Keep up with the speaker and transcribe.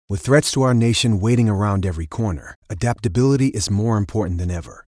With threats to our nation waiting around every corner, adaptability is more important than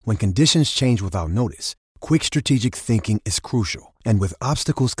ever. When conditions change without notice, quick strategic thinking is crucial. And with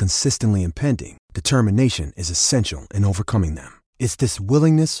obstacles consistently impending, determination is essential in overcoming them. It's this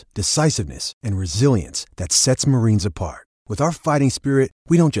willingness, decisiveness, and resilience that sets Marines apart. With our fighting spirit,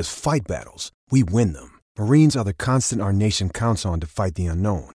 we don't just fight battles, we win them. Marines are the constant our nation counts on to fight the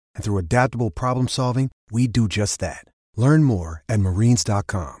unknown. And through adaptable problem solving, we do just that. Learn more at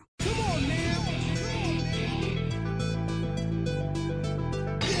marines.com.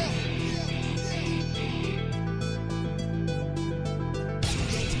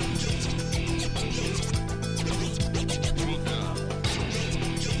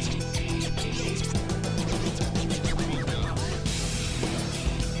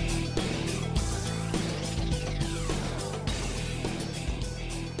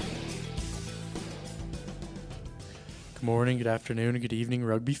 Good morning, good afternoon, and good evening,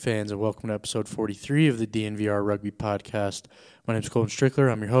 rugby fans, and welcome to episode 43 of the DNVR Rugby Podcast. My name is Colton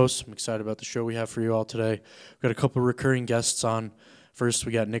Strickler. I'm your host. I'm excited about the show we have for you all today. We've got a couple of recurring guests on. First,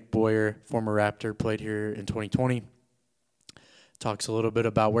 we got Nick Boyer, former Raptor, played here in 2020. Talks a little bit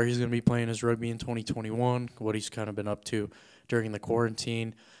about where he's going to be playing his rugby in 2021, what he's kind of been up to during the quarantine.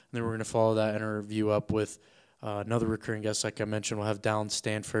 And then we're going to follow that interview up with another recurring guest, like I mentioned. We'll have Dallin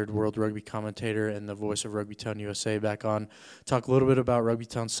Stanford, World Rugby commentator and the voice of Rugbytown USA, back on. Talk a little bit about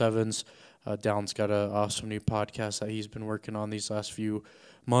Rugbytown Sevens. Dallin's got an awesome new podcast that he's been working on these last few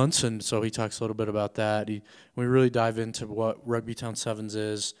months, and so he talks a little bit about that. We really dive into what Rugbytown Sevens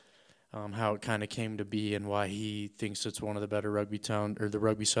is, how it kind of came to be, and why he thinks it's one of the better the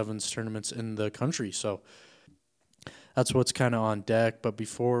Rugby Sevens tournaments in the country. So that's what's kind of on deck. But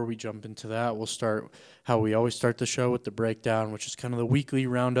before we jump into that, we'll start how we always start the show, with the breakdown, which is kind of the weekly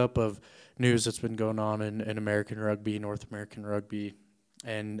roundup of news that's been going on in American rugby, North American rugby,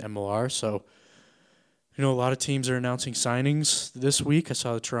 and MLR. So, a lot of teams are announcing signings this week. I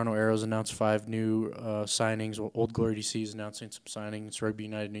saw the Toronto Arrows announce 5 new signings. Old Glory DC is announcing some signings. Rugby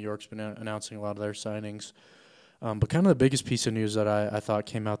United New York's been announcing a lot of their signings. But kind of the biggest piece of news that I thought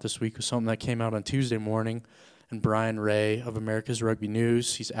came out this week was something that came out on Tuesday morning. And Brian Ray of America's Rugby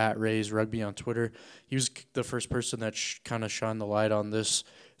News, he's at Ray's Rugby on Twitter. He was the first person that kind of shined the light on this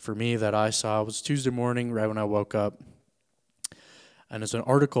for me that I saw. It was Tuesday morning, right when I woke up. And it's an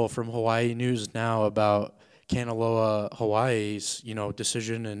article from Hawaii News Now about Kanaloa, Hawaii's,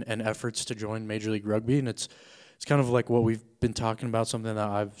 decision and efforts to join Major League Rugby. And it's kind of like what we've been talking about. Something that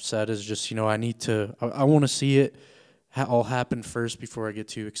I've said is just, I want to see it all happen first before I get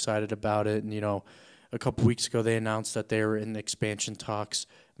too excited about it. And, a couple weeks ago, they announced that they were in expansion talks.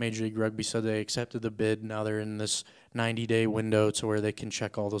 Major League Rugby said they accepted the bid. Now they're in this 90-day window to where they can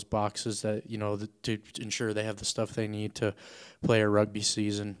check all those boxes that, to ensure they have the stuff they need to play a rugby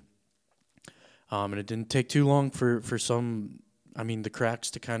season. And it didn't take too long for the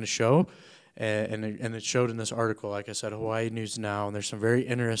cracks to kind of show. And it showed in this article, like I said, Hawaii News Now, and there's some very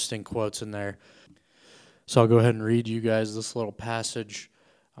interesting quotes in there. So I'll go ahead and read you guys this little passage,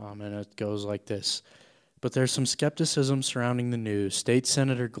 and it goes like this. But there's some skepticism surrounding the news. State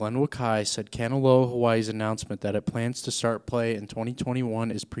Senator Glenn Wakai said Kanaloa Hawaii's announcement that it plans to start play in 2021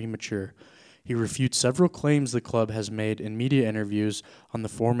 is premature. He refutes several claims the club has made in media interviews on the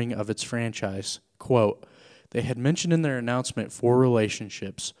forming of its franchise. Quote, they had mentioned in their announcement 4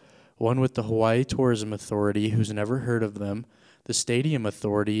 relationships, one with the Hawaii Tourism Authority, who's never heard of them, the Stadium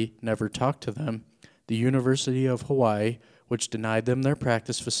Authority, never talked to them, the University of Hawaii, which denied them their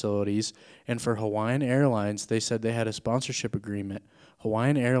practice facilities, and for Hawaiian Airlines, they said they had a sponsorship agreement.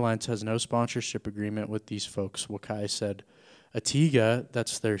 Hawaiian Airlines has no sponsorship agreement with these folks, Wakai said. Atiga,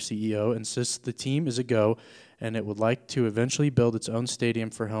 that's their CEO, insists the team is a go, and it would like to eventually build its own stadium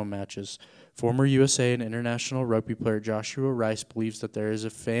for home matches. Former USA and international rugby player Joshua Rice believes that there is a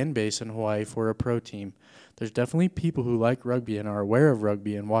fan base in Hawaii for a pro team. There's definitely people who like rugby and are aware of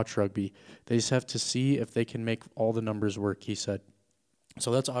rugby and watch rugby. They just have to see if they can make all the numbers work, he said.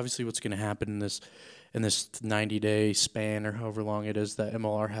 So that's obviously what's going to happen in this 90-day span, or however long it is that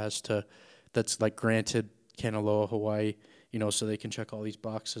MLR has that's like granted Kanaloa, Hawaii, so they can check all these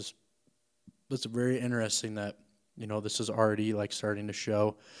boxes. It's very interesting that, this is already like starting to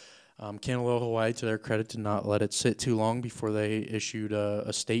show. Kanaloa, Hawaii, to their credit, did not let it sit too long before they issued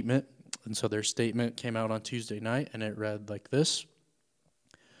a statement. And so their statement came out on Tuesday night, and it read like this.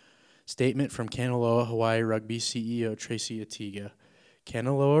 Statement from Kanaloa Hawaii Rugby CEO Tracy Atiga.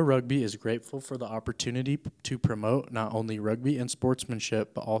 Kanaloa Rugby is grateful for the opportunity to promote not only rugby and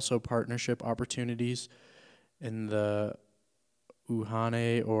sportsmanship, but also partnership opportunities in the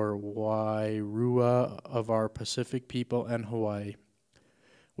Uhane or Wairua of our Pacific people and Hawaii.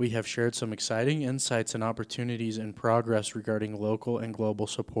 We have shared some exciting insights and opportunities in progress regarding local and global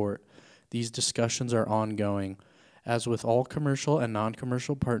support. These discussions are ongoing. As with all commercial and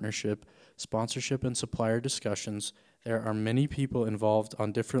non-commercial partnership, sponsorship, and supplier discussions, there are many people involved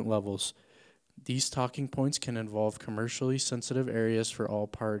on different levels. These talking points can involve commercially sensitive areas for all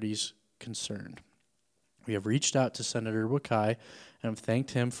parties concerned. We have reached out to Senator Wakai and have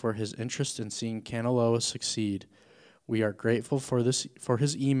thanked him for his interest in seeing Kanaloa succeed. We are grateful for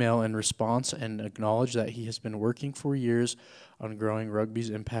his email and response and acknowledge that he has been working for years on growing rugby's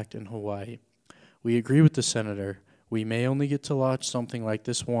impact in Hawaii. We agree with the senator. We may only get to launch something like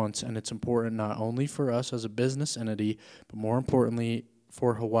this once, and it's important not only for us as a business entity, but more importantly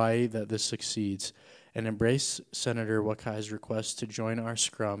for Hawaii that this succeeds, and embrace Senator Wakai's request to join our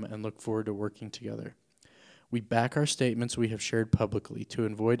scrum and look forward to working together. We back our statements we have shared publicly. To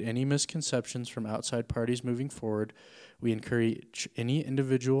avoid any misconceptions from outside parties moving forward, we encourage any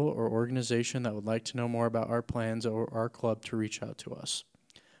individual or organization that would like to know more about our plans or our club to reach out to us.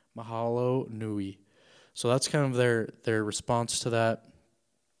 Mahalo nui. So that's kind of their response to that.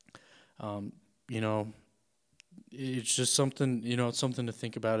 It's just something, it's something to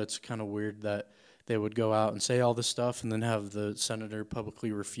think about. It's kind of weird that they would go out and say all this stuff and then have the senator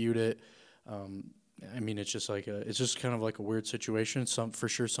publicly refute it. It's just kind of like a weird situation. It's for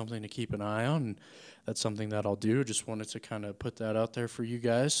sure something to keep an eye on, and that's something that I'll do. Just wanted to kind of put that out there for you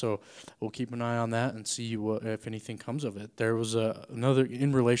guys. So we'll keep an eye on that and see if anything comes of it. There was another,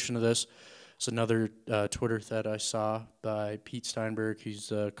 in relation to this, it's another Twitter thread I saw by Pete Steinberg.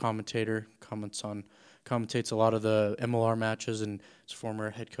 He's a commentator, commentates a lot of the MLR matches, and is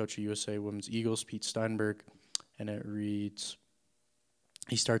former head coach of USA Women's Eagles, Pete Steinberg. And it reads,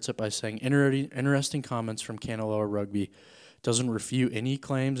 he starts up by saying, interesting comments from Kanaloa Rugby. Doesn't refute any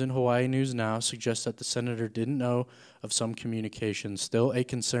claims in Hawaii News Now, suggests that the senator didn't know of some communications. Still a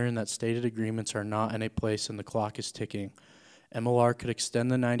concern that stated agreements are not in a place and the clock is ticking. MLR could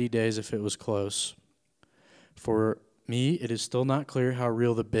extend the 90 days if it was close. For me, it is still not clear how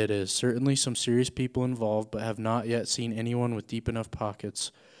real the bid is. Certainly some serious people involved, but have not yet seen anyone with deep enough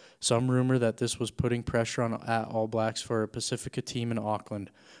pockets. Some rumor that this was putting pressure at All Blacks for a Pacifica team in Auckland.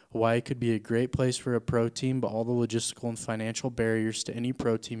 Hawaii could be a great place for a pro team, but all the logistical and financial barriers to any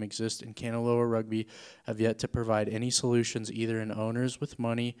pro team exist, and Kanaloa Rugby have yet to provide any solutions, either in owners with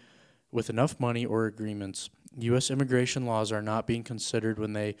enough money or agreements. U.S. immigration laws are not being considered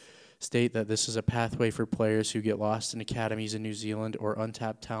when they state that this is a pathway for players who get lost in academies in New Zealand or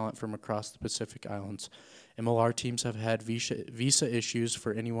untapped talent from across the Pacific Islands. MLR teams have had visa issues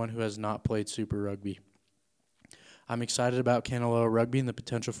for anyone who has not played Super Rugby. I'm excited about Kanaloa Rugby and the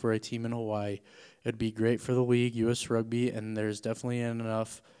potential for a team in Hawaii. It would be great for the league, U.S. Rugby, and there's definitely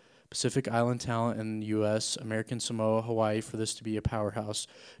enough Pacific Island talent in the U.S., American Samoa, Hawaii for this to be a powerhouse.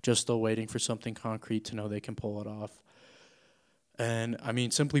 Just still waiting for something concrete to know they can pull it off. And,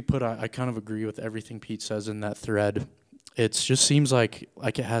 simply put, I kind of agree with everything Pete says in that thread. It just seems like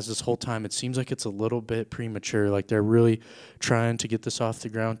it has this whole time. It seems like it's a little bit premature. Like they're really trying to get this off the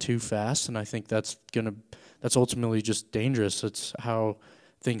ground too fast, and I think that's ultimately just dangerous. It's how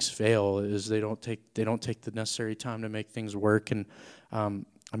things fail, is they don't take the necessary time to make things work. And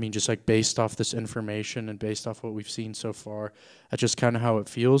just like based off this information and based off what we've seen so far, that's just kind of how it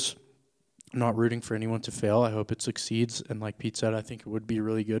feels. I'm not rooting for anyone to fail. I hope it succeeds. And like Pete said, I think it would be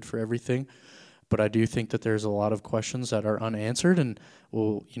really good for everything. But I do think that there's a lot of questions that are unanswered and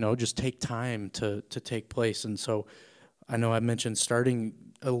will, just take time to take place. And so I know I mentioned starting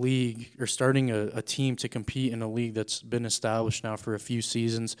a league or starting a team to compete in a league that's been established now for a few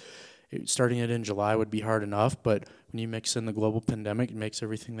seasons. Starting it in July would be hard enough, but when you mix in the global pandemic, it makes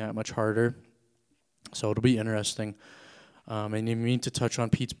everything that much harder. So it'll be interesting. And you mean to touch on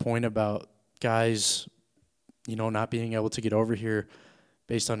Pete's point about guys, not being able to get over here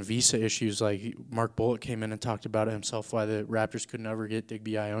based on visa issues. Like Mark Bullock came in and talked about it himself, why the Raptors could never get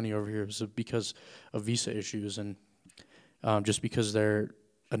Digby Ione over here was because of visa issues. And just because they're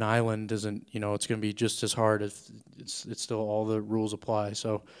an island doesn't, it's going to be just as hard if it's still all the rules apply.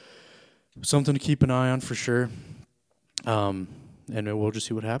 So something to keep an eye on for sure. And we'll just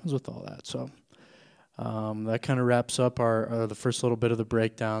see what happens with all that. So that kind of wraps up the first little bit of the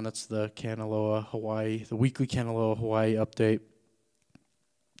breakdown. That's the Kanaloa Hawaii, the weekly Kanaloa Hawaii update.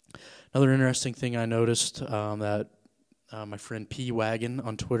 Another interesting thing I noticed that my friend P. Wagon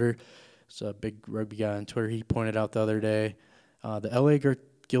on Twitter, is a big rugby guy on Twitter, he pointed out the other day, the LA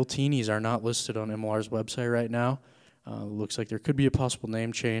Giltinis are not listed on MLR's website right now. Looks like there could be a possible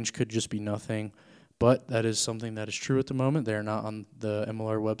name change, could just be nothing. But that is something that is true at the moment. They're not on the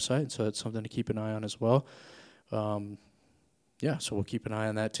MLR website, so that's something to keep an eye on as well. Yeah, so we'll keep an eye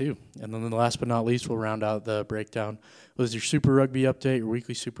on that too. And then last but not least, we'll round out the breakdown with your Super Rugby update, your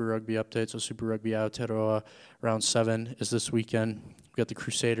weekly Super Rugby update. So Super Rugby Aotearoa round 7 is this weekend. We've got the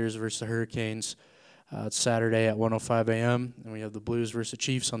Crusaders versus the Hurricanes. It's Saturday at 1:05 a.m. And we have the Blues versus the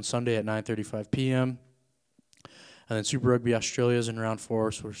Chiefs on Sunday at 9:35 p.m. And then Super Rugby Australia is in round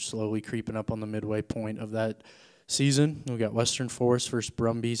 4, so we're slowly creeping up on the midway point of that season. We got Western Force versus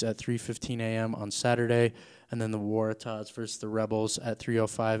Brumbies at 3:15 a.m. on Saturday, and then the Waratahs versus the Rebels at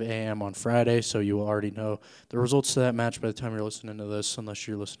 3:05 a.m. on Friday. So you will already know the results to that match by the time you're listening to this, unless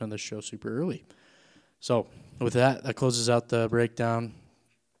you're listening to this show super early. So with that closes out the breakdown,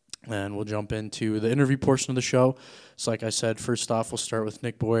 and we'll jump into the interview portion of the show. So like I said, first off, we'll start with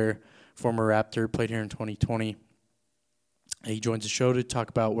Nick Boyer, former Raptor, played here in 2020. He joins the show to talk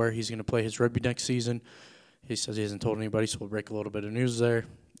about where he's going to play his rugby next season. He says he hasn't told anybody, so we'll break a little bit of news there.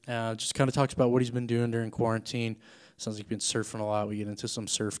 Just kind of talks about what he's been doing during quarantine. Sounds like he's been surfing a lot. We get into some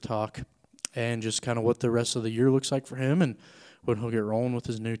surf talk. And just kind of what the rest of the year looks like for him and when he'll get rolling with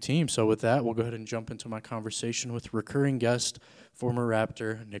his new team. So with that, we'll go ahead and jump into my conversation with recurring guest, former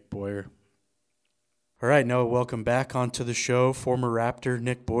Raptor, Nick Boyer. All right, Noah, welcome back onto the show, former Raptor,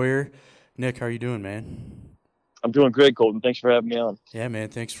 Nick Boyer. Nick, how are you doing, man? I'm doing great, Colton. Thanks for having me on. Yeah, man.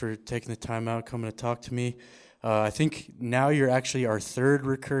 Thanks for taking the time out, coming to talk to me. I think now you're actually our third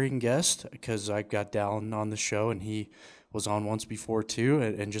recurring guest because I got Dallin on the show, and he was on once before too,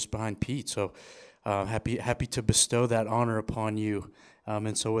 and just behind Pete. So happy to bestow that honor upon you.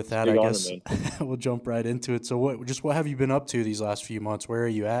 And so with that, I guess we'll jump right into it. So what have you been up to these last few months? Where are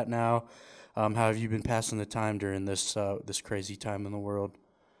you at now? How have you been passing the time during this crazy time in the world?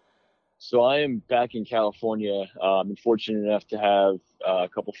 So I am back in California. I've been fortunate enough to have a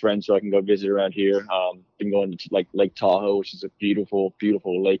couple friends so I can go visit around here. Been going to like Lake Tahoe, which is a beautiful,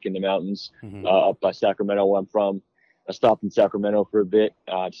 beautiful lake in the mountains up by Sacramento, where I'm from. I stopped in Sacramento for a bit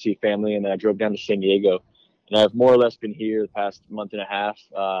to see family, and then I drove down to San Diego. And I've more or less been here the past month and a half,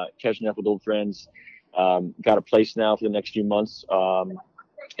 catching up with old friends. Got a place now for the next few months,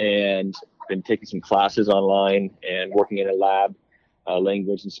 and been taking some classes online and working in a lab.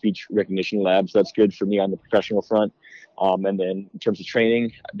 Language and speech recognition labs. That's good for me on the professional front. And then in terms of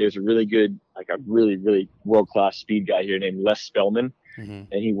training, there's a really good, a really, really world-class speed guy here named Les Spellman.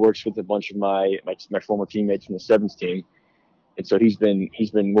 And he works with a bunch of my former teammates from the sevens team. And so he's been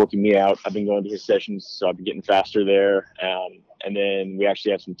working me out. I've been going to his sessions, so I've been getting faster there. And then we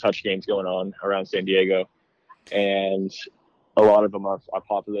actually have some touch games going on around San Diego. And a lot of them are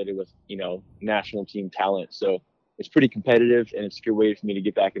populated with, national team talent. So it's pretty competitive, and it's a good way for me to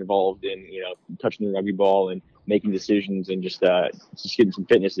get back involved in, touching the rugby ball and making decisions and just getting some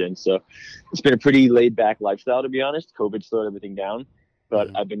fitness in. So it's been a pretty laid back lifestyle, to be honest. COVID slowed everything down,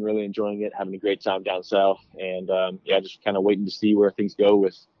 but I've been really enjoying it, having a great time down south, and just kind of waiting to see where things go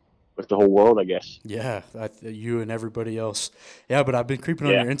with the whole world, I guess. Yeah, you and everybody else. Yeah, but I've been creeping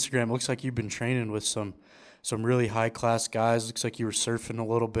on your Instagram. It looks like you've been training with some really high class guys. Looks like you were surfing a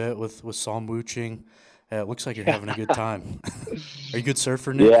little bit with Saul Mooching. Yeah, it looks like you're having a good time. Are you a good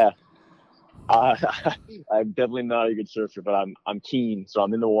surfer, Nick? Yeah. I'm definitely not a good surfer, but I'm keen. So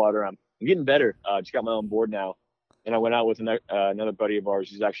I'm in the water. I'm getting better. Just got my own board now. And I went out with another buddy of ours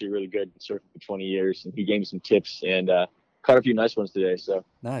who's actually really good at surfing for 20 years. And he gave me some tips and caught a few nice ones today. So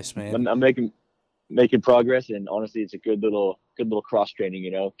nice, man. I'm making progress. And honestly, it's a good little cross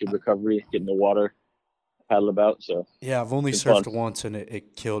training, good recovery, get in the water. Paddle about. So yeah, I've only surfed once and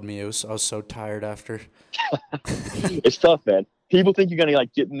it killed me. I was so tired after. It's tough, man. People think you're gonna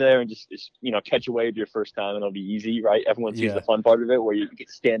get in there and just catch a wave your first time and it'll be easy, right? Everyone sees the fun part of it where you get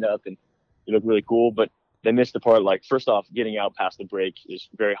to stand up and you look really cool, but they miss the part first off, getting out past the break is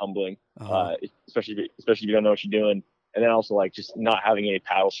very humbling, especially if you don't know what you're doing. And then also just not having any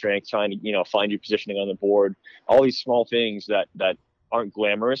paddle strength, trying to find your positioning on the board, all these small things that aren't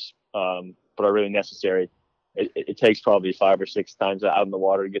glamorous, but are really necessary. It takes probably 5 or 6 times out in the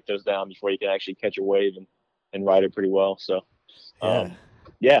water to get those down before you can actually catch a wave and ride it pretty well. So, that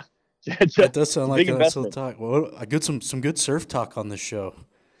does sound like a nice little talk. Well, I got some good surf talk on this show.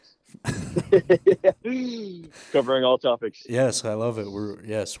 Covering all topics. Yes, I love it. We're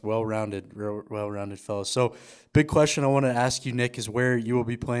well-rounded fellows. So, big question I want to ask you, Nick, is where you will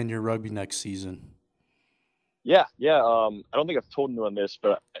be playing your rugby next season. Yeah. I don't think I've told anyone this,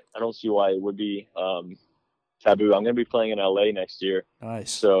 but I don't see why it would be taboo. I'm going to be playing in LA next year.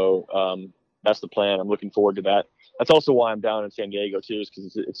 Nice. So that's the plan. I'm looking forward to that. That's also why I'm down in San Diego too, is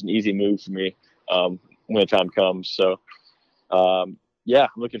because it's an easy move for me when the time comes. So I'm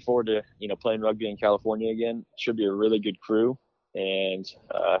looking forward to playing rugby in California again. Should be a really good crew. and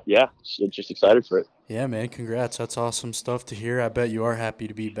yeah, so just excited for it. Yeah, man, congrats. That's awesome stuff to hear. I bet you are happy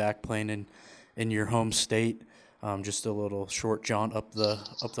to be back playing in your home state. Just a little short jaunt up the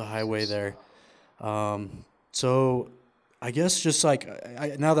highway there. So I guess just like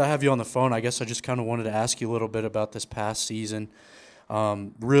now that I have you on the phone, I guess I just kind of wanted to ask you a little bit about this past season.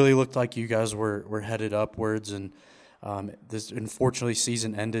 Really looked like you guys were headed upwards, and this unfortunately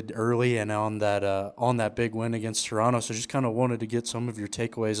season ended early and on that big win against Toronto. So just kind of wanted to get some of your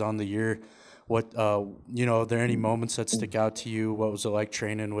takeaways on the year. What are there any moments that stick out to you? What was it like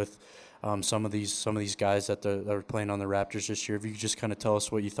training with some of these guys that are playing on the Raptors this year? If you could just kind of tell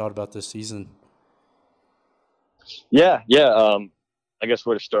us what you thought about this season. Yeah. I guess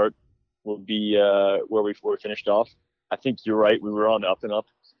where to start would be where we finished off. I think you're right. We were on the up and up.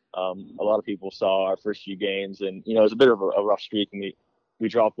 A lot of people saw our first few games, and it was a bit of a rough streak, and we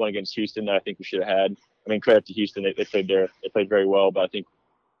dropped one against Houston that I think we should have had. I mean, credit to Houston, they played very well, but I think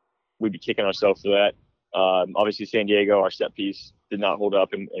we'd be kicking ourselves for that. Obviously, San Diego, our set piece did not hold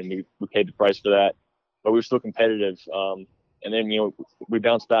up, and we paid the price for that. But we were still competitive. And then we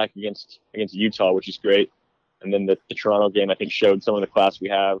bounced back against Utah, which is great. And then the Toronto game, I think, showed some of the class we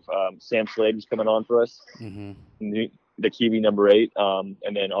have. Sam Slade was coming on for us, the Kiwi number 8.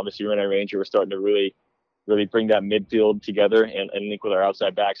 And then obviously Rene Ranger was starting to really bring that midfield together and link with our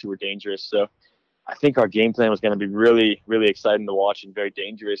outside backs who were dangerous. So I think our game plan was going to be really, really exciting to watch and very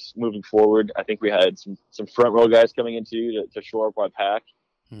dangerous moving forward. I think we had some front row guys coming in too to shore up our pack.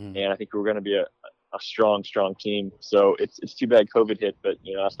 And I think we were going to be a strong team. So it's too bad COVID hit, but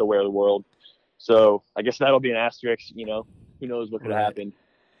that's the way of the world. So I guess that'll be an asterisk. Who knows what could happen.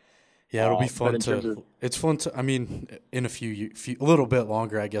 Yeah, it'll be fun it's fun to. I mean, in a little bit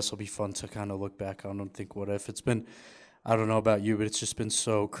longer, I guess it'll be fun to kind of look back on and think, what if? It's been, I don't know about you, but it's just been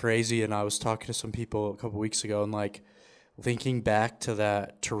so crazy. And I was talking to some people a couple weeks ago, and like thinking back to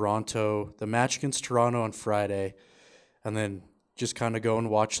the match against Toronto on Friday, and then just kind of go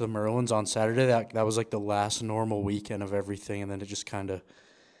and watch the Merlins on Saturday. That was like the last normal weekend of everything, and then it just kind of.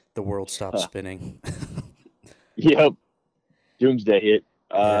 The world stopped spinning. Yep, doomsday hit.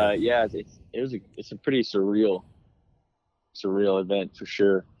 It's a pretty surreal event for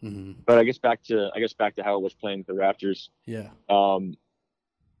sure. Mm-hmm. But I guess back to how it was playing with the Raptors. Yeah.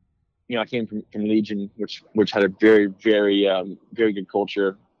 I came from Legion, which had a very very very good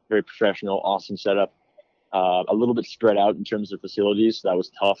culture, very professional, awesome setup. A little bit spread out in terms of facilities. So that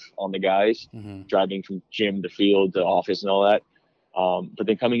was tough on the guys, driving from gym to field to office and all that. But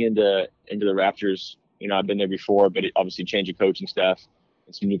then coming into the Raptors, I've been there before, but it obviously changed the coaching staff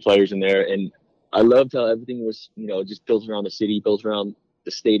and some new players in there. And I loved how everything was, just built around the city, built around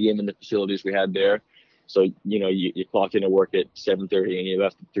the stadium and the facilities we had there. So, you clocked in to work at 7:30 and you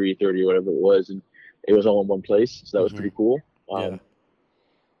left at 3:30 or whatever it was. And it was all in one place. So that was pretty cool. And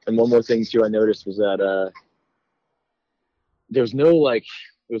one more thing too, I noticed was that, there was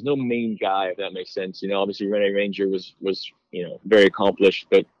no main guy, if that makes sense. Obviously Rene Ranger was very accomplished,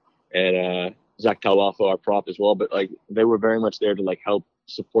 and Zach Talafo, our prop as well, but like they were very much there to like help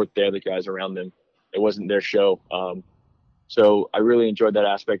support the other guys around them. It wasn't their show. So I really enjoyed that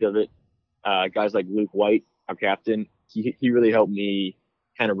aspect of it. Guys like Luke White, our captain, he really helped me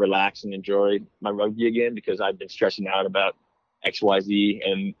kind of relax and enjoy my rugby again, because I've been stressing out about XYZ,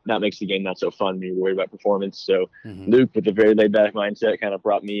 and that makes the game not so fun when you're worried about performance. So Luke, with a very laid back mindset, kind of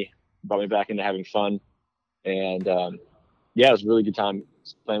brought me back into having fun. And it was a really good time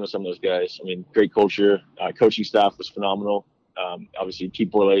playing with some of those guys. I mean, great culture. Coaching staff was phenomenal. Obviously,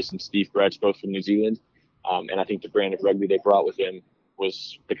 Keith Borlase and Steve Gretsch, both from New Zealand. And I think the brand of rugby they brought with him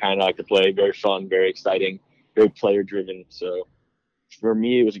was the kind I like to play. Very fun, very exciting, very player driven. So for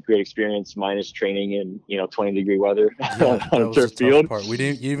me, it was a great experience, minus training in 20-degree weather on a turf field. Part. We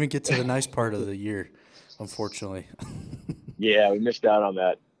didn't even get to the nice part of the year, unfortunately. Yeah, we missed out on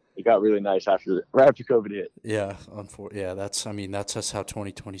that. It got really nice right after COVID hit. Yeah, that's just how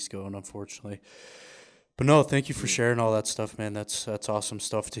 2020's going, unfortunately. But no, thank you for sharing all that stuff, man. That's awesome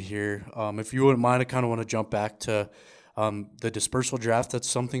stuff to hear. If you wouldn't mind, I kind of want to jump back to the dispersal draft. That's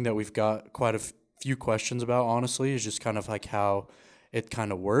something that we've got quite a few questions about, honestly, is just kind of like how it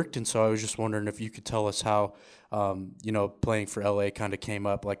kind of worked. And so I was just wondering if you could tell us how, playing for LA kind of came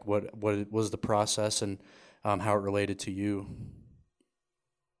up, like what was the process and how it related to you.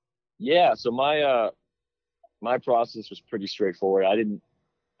 Yeah. So my process was pretty straightforward. I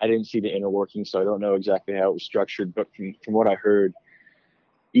didn't see the inner working, so I don't know exactly how it was structured, but from what I heard,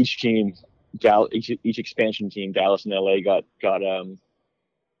 each expansion team, Dallas and LA got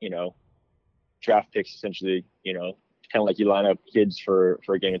draft picks essentially, to kind of like you line up kids for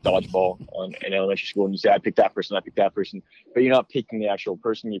a game of dodgeball in elementary school, and you say, I picked that person, but you're not picking the actual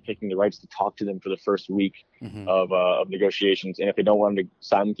person. You're picking the rights to talk to them for the first week of negotiations. And if they don't want them to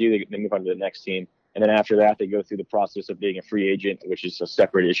sign with you, they move on to the next team. And then after that, they go through the process of being a free agent, which is a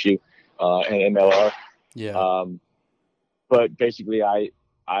separate issue in MLR. Yeah. But basically, I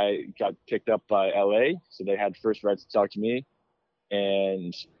got picked up by LA, so they had first rights to talk to me.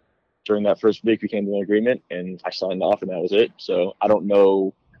 And during that first week, we came to an agreement, and I signed off, and that was it. So I don't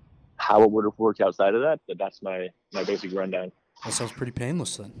know how it would have worked outside of that, but that's my basic rundown. That sounds pretty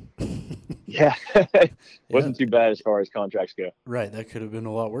painless then. Yeah. Wasn't too bad as far as contracts go. Right. That could have been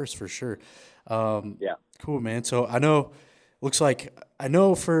a lot worse for sure. Yeah. Cool, man. So I know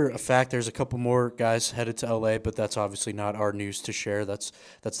for a fact there's a couple more guys headed to LA, but that's obviously not our news to share. That's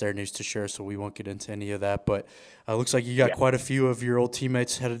their news to share, so we won't get into any of that. But looks like you got quite a few of your old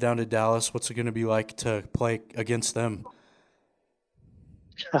teammates headed down to Dallas. What's it going to be like to play against them?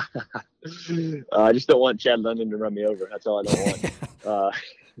 I just don't want Chad London to run me over. That's all I don't want.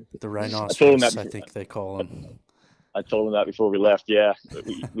 The rhinoceros, I think they call him. I told him that before we left. Yeah,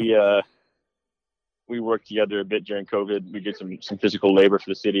 we worked together a bit during COVID. We did some physical labor for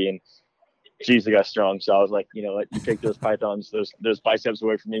the city, and geez, they got strong. So I was like, you know what, you take those pythons, those biceps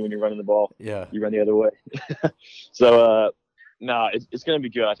away from me when you're running the ball. Yeah, you run the other way. So it's going to be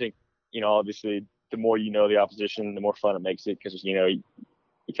good. I think, you know, obviously the more you know the opposition, the more fun it makes it, because, you know, you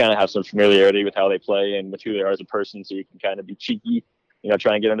kind of have some familiarity with how they play and with who they are as a person, so you can kind of be cheeky, you know,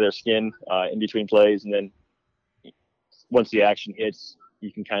 try and get under their skin in between plays, and then once the action hits,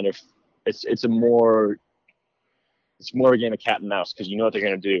 you can kind of it's more a game of cat and mouse, because you know what they're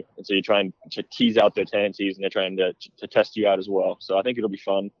going to do, and so you're trying to tease out their tendencies, and they're trying to test you out as well. So I think it'll be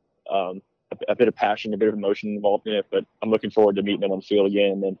fun. A bit of passion, a bit of emotion involved in it, but I'm looking forward to meeting them on the field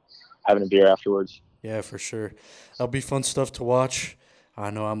again and then having a beer afterwards. Yeah, for sure. That'll be fun stuff to watch. I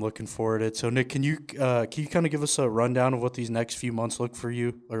know I'm looking forward to it. So, Nick, can you kind of give us a rundown of what these next few months look like for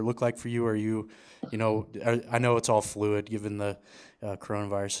you? Are you know, I know it's all fluid given the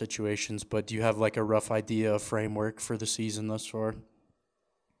coronavirus situations, but do you have like a rough idea of framework for the season thus far?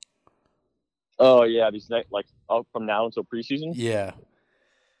 Oh yeah, from now until preseason. Yeah.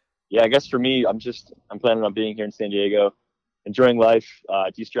 Yeah, I guess for me, I'm planning on being here in San Diego, enjoying life,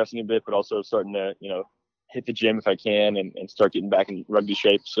 de-stressing a bit, but also starting to, you know, hit the gym if I can and start getting back in rugby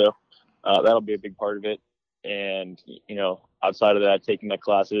shape. So that'll be a big part of it. And, you know, outside of that, taking my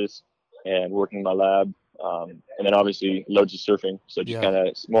classes and working in my lab, and then obviously loads of surfing. So just kind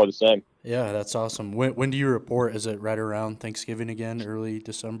of more of the same. Yeah, that's awesome. When do you report? Is it right around Thanksgiving again, early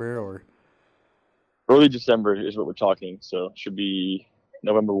December, or? Early December is what we're talking. So it should be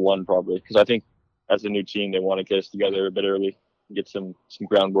November 1 probably, because I think as a new team, they want to get us together a bit early and get some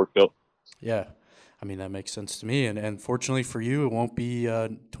groundwork built. Yeah. I mean, that makes sense to me. And fortunately for you, it won't be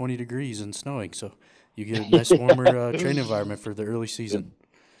 20 degrees and snowing. So you get a nice warmer training environment for the early season.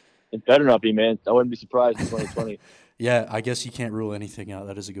 It better not be, man. I wouldn't be surprised in 2020. Yeah, I guess you can't rule anything out.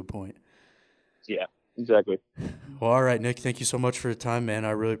 That is a good point. Yeah, exactly. Well, all right, Nick, thank you so much for your time, man.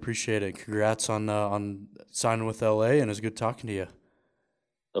 I really appreciate it. Congrats on signing with LA, and it was good talking to you.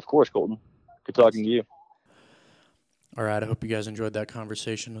 Of course, Colton. Good talking to you. All right, I hope you guys enjoyed that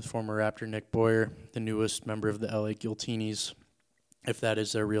conversation with former Raptor Nick Boyer, the newest member of the LA Giltinis, if that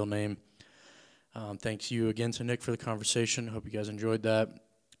is their real name. Thanks you again to Nick for the conversation. Hope you guys enjoyed that.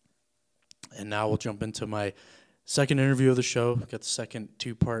 And now we'll jump into my second interview of the show. We've got the second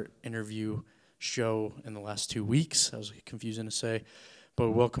two-part interview show in the last 2 weeks. That was confusing to say.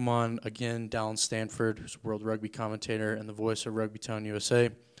 But welcome on again, Dallin Stanford, who's a World Rugby commentator and the voice of Rugbytown USA.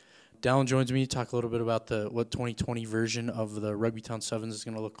 Dallin joins me to talk a little bit about what 2020 version of the Rugbytown Sevens is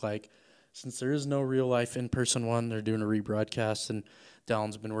going to look like. Since there is no real-life in-person one, they're doing a rebroadcast, and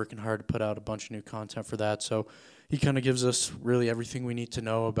Dallin's been working hard to put out a bunch of new content for that. So he kind of gives us really everything we need to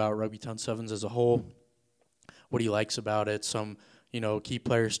know about Rugbytown Sevens as a whole, what he likes about it, some, you know, key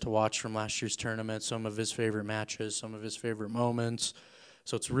players to watch from last year's tournament, some of his favorite matches, some of his favorite moments.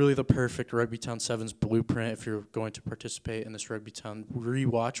 So it's really the perfect Rugbytown Sevens blueprint if you're going to participate in this Rugbytown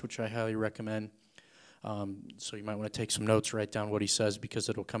rewatch, which I highly recommend. So you might want to take some notes, write down what he says, because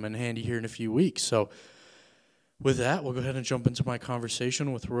it'll come in handy here in a few weeks. So with that, we'll go ahead and jump into my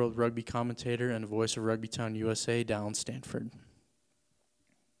conversation with World Rugby commentator and voice of Rugbytown USA, Dallin Stanford.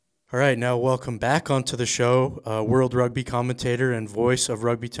 All right, now welcome back onto the show, World Rugby commentator and voice of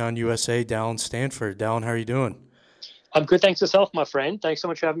Rugbytown USA, Dallin Stanford. Dallin, how are you doing? I'm good, thanks yourself, my friend. Thanks so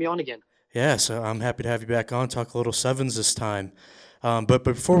much for having me on again. Yeah, so I'm happy to have you back on, talk a little sevens this time. But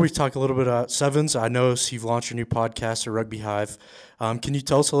before we talk a little bit about sevens, I know you've launched a new podcast, a Rugby Hive. Can you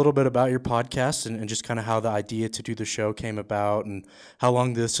tell us a little bit about your podcast and just kind of how the idea to do the show came about and how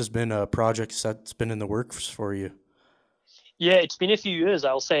long this has been a project that's been in the works for you? Yeah, it's been a few years.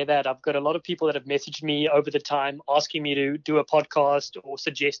 I'll say that. I've got a lot of people that have messaged me over the time asking me to do a podcast or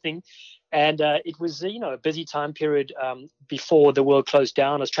suggesting. And it was, a busy time period before the world closed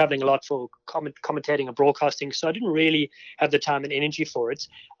down. I was traveling a lot for commentating and broadcasting, so I didn't really have the time and energy for it.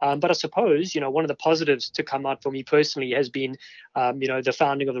 But I suppose, one of the positives to come out for me personally has been, the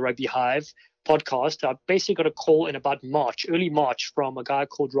founding of the Rugby Hive podcast. I basically got a call in about early March, from a guy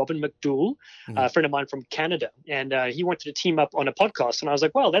called Robin McDougall, a friend of mine from Canada. And he wanted to team up on a podcast. And I was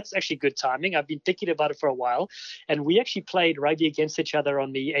like, well, that's actually good timing. I've been thinking about it for a while. And we actually played rugby against each other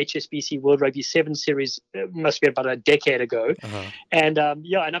on the HSBC World Rugby 7 series, must be about a decade ago. And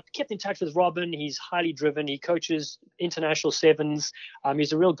and I've kept in touch with Robin. He's highly driven. He coaches international sevens.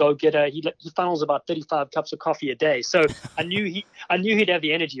 He's a real go-getter. He funnels about 35 cups of coffee a day. So I knew he'd have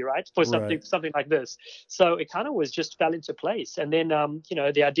the energy, right, for something like this. So it kind of just fell into place. And then,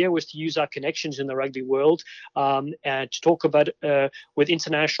 the idea was to use our connections in the rugby world and to talk about with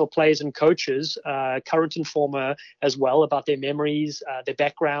international players and coaches, current and former as well, about their memories, their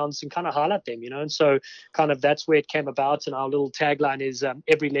backgrounds, and kind of highlight them, And so kind of that's where it came about. And our little tagline is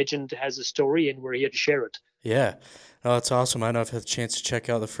every legend has a story, and we're here to share it. Yeah. Oh, that's awesome. I know I've had a chance to check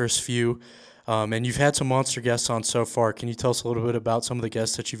out the first few. And you've had some monster guests on so far. Can you tell us a little bit about some of the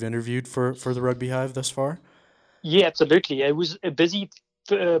guests that you've interviewed for the Rugby Hive thus far? Yeah, absolutely. It was a busy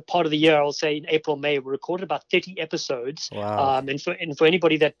part of the year. I'll say in April, May, we recorded about 30 episodes. Wow. And for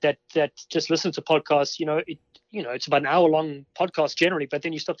anybody that just listens to podcasts, it's about an hour-long podcast generally, but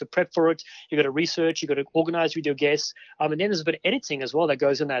then you start to prep for it. You got to research, you got to organize with your guests, and then there's a bit of editing as well that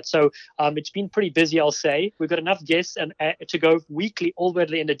goes in that. So it's been pretty busy, I'll say. We've got enough guests and to go weekly all the way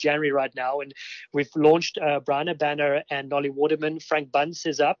to the end of January right now, and we've launched Brian Banner and Nolly Waterman. Frank Bunce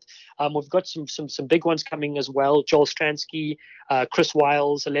is up. We've got some big ones coming as well. Joel Stransky, Chris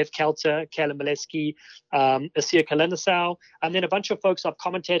Wiles, Lev Kelter, Calum Molesky, Asir Kalinasau, and then a bunch of folks I've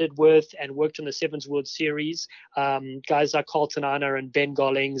commentated with and worked on the Sevens World Series. Guys like Carlton Anna and Ben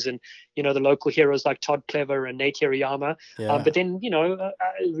Gollings, and the local heroes like Todd Clever and Nate Hirayama. But then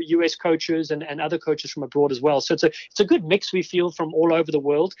US coaches and other coaches from abroad as well. So it's a good mix, we feel, from all over the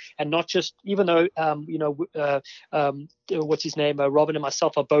world, and not just, even though what's his name, Robin and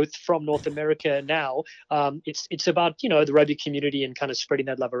myself are both from North America now. It's about the rugby community and kind of spreading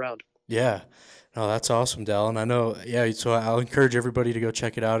that love around. Yeah. No, that's awesome, Dallin. I know, so I'll encourage everybody to go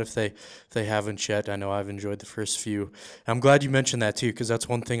check it out if they haven't yet. I know I've enjoyed the first few. I'm glad you mentioned that, too, because that's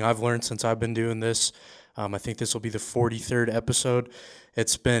one thing I've learned since I've been doing this. I think this will be the 43rd episode.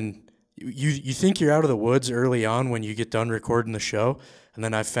 It's been, you think you're out of the woods early on when you get done recording the show, and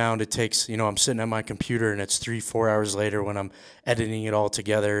then I found it takes, I'm sitting at my computer, and it's 3-4 hours later when I'm editing it all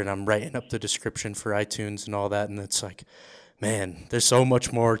together, and I'm writing up the description for iTunes and all that, and it's like, man, there's so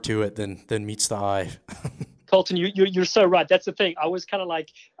much more to it than meets the eye. Colton, you're so right. That's the thing. I was kind of like,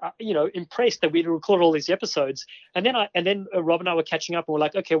 impressed that we'd recorded all these episodes, and then Rob and I were catching up, and we're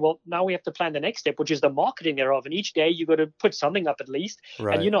like, okay, well, now we have to plan the next step, which is the marketing thereof. And each day you got to put something up at least.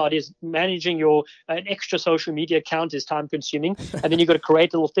 Right. And it is managing an extra social media account is time consuming, and then you got to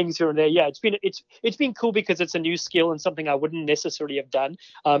create little things here and there. Yeah, it's been cool because it's a new skill and something I wouldn't necessarily have done.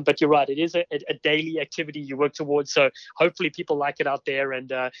 But you're right, it is a daily activity you work towards. So hopefully people like it out there, and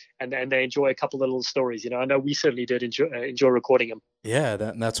they enjoy a couple of little stories. I know we certainly did enjoy recording them. Yeah,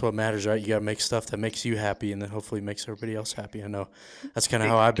 that's what matters, right? You got to make stuff that makes you happy and then hopefully makes everybody else happy. I know that's kind of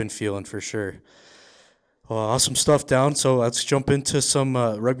how I've been feeling for sure. Well, awesome stuff, Down. So let's jump into some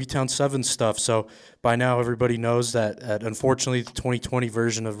Rugby Town 7 stuff. So by now everybody knows that unfortunately the 2020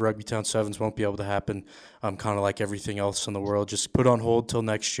 version of Rugby Town 7s won't be able to happen, kind of like everything else in the world, just put on hold till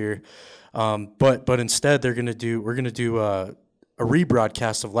next year. But instead we're going to do a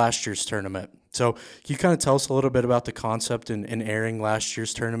rebroadcast of last year's tournament. So can you kind of tell us a little bit about the concept in airing last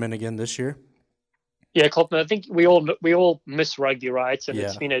year's tournament again this year? Yeah, Colton, I think we all miss rugby, right? And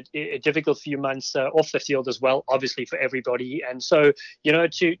it's been a difficult few months off the field as well, obviously, for everybody. And so,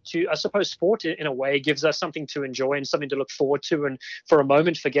 to I suppose sport in a way gives us something to enjoy and something to look forward to, and for a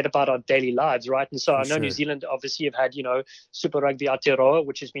moment forget about our daily lives, right? And so I know New Zealand obviously have had, Super Rugby Aotearoa,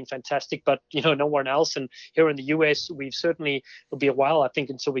 which has been fantastic, but, no one else. And here in the US, it'll be a while, I think,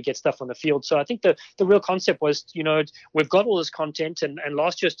 until we get stuff on the field. So I think the real concept was, we've got all this content, and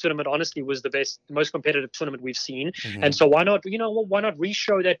last year's tournament honestly was the most competitive tournament we've seen. And so why not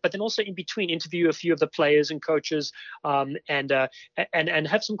re-show that, but then also in between interview a few of the players and coaches, and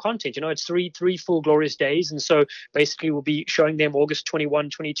have some content. It's three full glorious days. And so basically we'll be showing them August 21,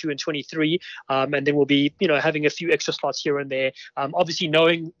 22, and 23. And then we'll be, having a few extra slots here and there. Obviously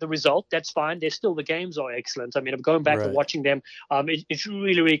knowing the result, that's fine. They're still, the games are excellent. I mean, I'm going back and watching them. It's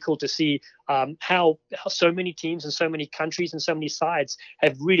really, really cool to see how so many teams and so many countries and so many sides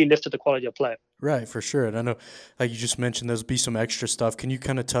have really lifted the quality of play. Right, for sure. And I know, like you just mentioned, there'll be some extra stuff. Can you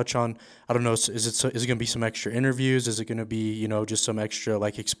kind of touch on, I don't know, is it going to be some extra interviews? Is it going to be, just some extra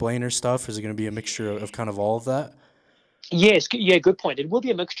like explainer stuff? Is it going to be a mixture of kind of all of that? Yes, yeah, good point. It will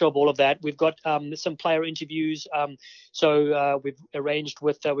be a mixture of all of that. We've got some player interviews. So we've arranged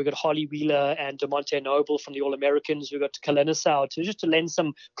with, we've got Harley Wheeler and DeMonte Noble from the All-Americans. We've got Kalena Sau to lend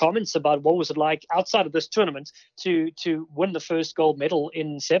some comments about what was it like outside of this tournament to win the first gold medal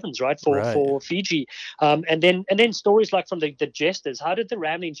in sevens, right, for Fiji. And then stories like from the Jesters. How did the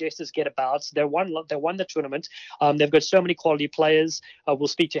Ramling Jesters get about? So they won the tournament. They've got so many quality players. We'll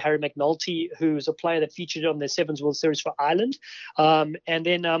speak to Harry McNulty, who's a player that featured on the Sevens World Series for Ireland. And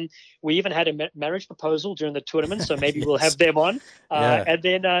then we even had a marriage proposal during the tournament, so maybe we'll have them on. And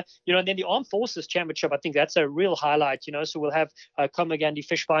then and then the Armed Forces Championship, I think that's a real highlight. So we'll have Komagandi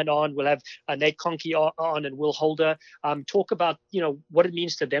Fishbein on, we'll have Nate Conkey on, and Will Holder talk about what it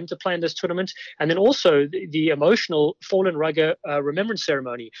means to them to play in this tournament, and then also the emotional Fallen Rugger remembrance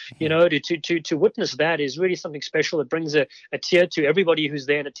ceremony. To witness that is really something special. It brings a tear to everybody who's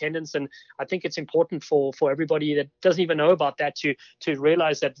there in attendance, and I think it's important for everybody that doesn't even know about that to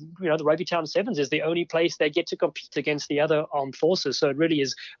realize that the Rugby Town Sevens is the only place they get to compete against the other armed forces. So it really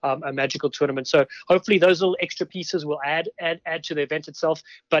is a magical tournament. So hopefully those little extra pieces will add to the event itself.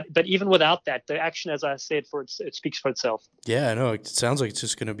 But even without that, the action, as I said, it speaks for itself. Yeah, I know. It sounds like it's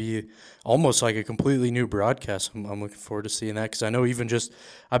just going to be almost like a completely new broadcast. I'm looking forward to seeing that, because I know even just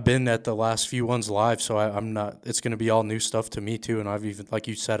I've been at the last few ones live, so I'm not. It's going to be all new stuff to me too. And I've even, like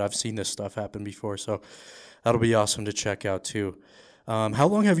you said, I've seen this stuff happen before. So that'll be awesome to check out too. How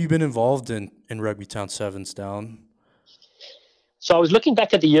long have you been involved in Rugby Town Sevens, Dallin? So I was looking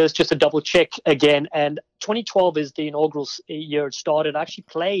back at the years just to double check again, and 2012 is the inaugural year it started. I actually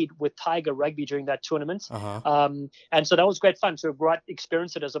played with Tiger Rugby during that tournament. And so that was great fun. So I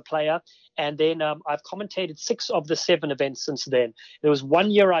experienced it as a player. And then I've commentated 6 of the 7 events since then. There was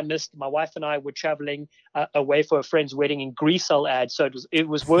one year I missed. My wife and I were traveling away for a friend's wedding in Greece, I'll add. So it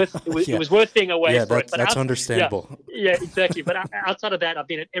was worth being away for it. But that's understandable. Yeah, exactly. But outside of that, I've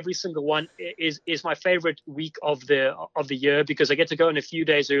been at every single one. Is my favorite week of the year, because I get to go in a few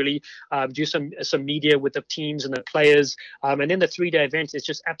days early, do some media with the teams and the players, and then the 3-day event is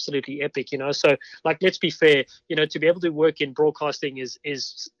just absolutely epic. So let's be fair, to be able to work in broadcasting is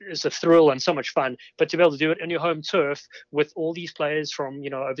a thrill and so much fun, but to be able to do it on your home turf with all these players from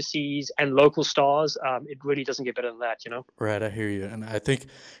overseas and local stars, it really doesn't get better than that. Right, I hear you. And I think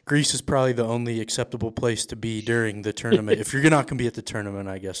Greece is probably the only acceptable place to be during the tournament. If you're not going to be at the tournament,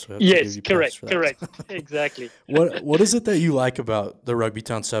 I guess. Yes, correct. Exactly. What is it that you like about the Rugby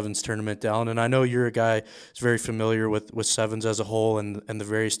Town Sevens tournament, Dallin? And I know you're a guy who's very familiar with Sevens as a whole and the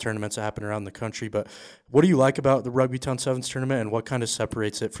various tournaments that happen around the country, but what do you like about the Rugby Town Sevens tournament, and what kind of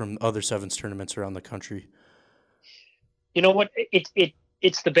separates it from other Sevens tournaments around the country? You know what?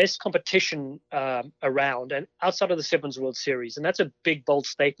 It's the best competition around and outside of the Sevens World Series. And that's a big, bold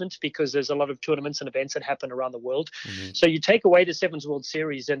statement, because there's a lot of tournaments and events that happen around the world. So you take away the Sevens World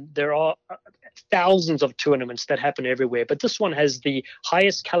Series and there are thousands of tournaments that happen everywhere. But this one has the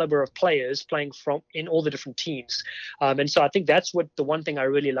highest caliber of players playing in all the different teams. And so I think that's the one thing I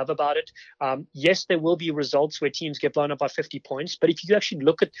really love about it. Yes, there will be results where teams get blown up by 50 points. But if you actually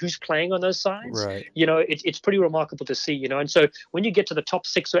look at who's playing on those sides, it's pretty remarkable to see, And so when you get to the top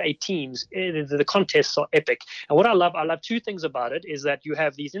 6 or 8 teams, the contests are epic. And what I love 2 things about it is that you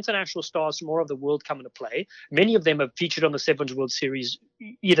have these international stars from all over the world coming to play. Many of them have featured on the Sevens World Series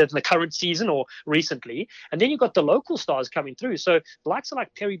either in the current season or recently. And then you've got the local stars coming through. So the likes of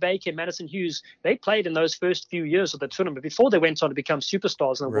like Perry Baker and Madison Hughes, they played in those first few years of the tournament before they went on to become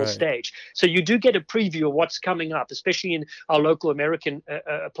superstars on the world stage. So you do get a preview of what's coming up, especially in our local American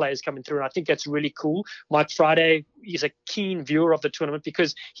players coming through. And I think that's really cool. Mike Friday is a keen viewer of the tournament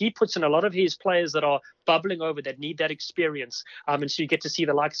because he puts in a lot of his players that are bubbling over, that need that experience. And so you get to see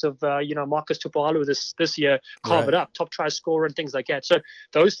the likes of, Marcus Tupualu this year carve it up, top try scorer and things like that. So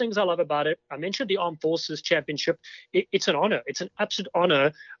those things I love about it. I mentioned the Armed Forces Championship. It's an honor. It's an absolute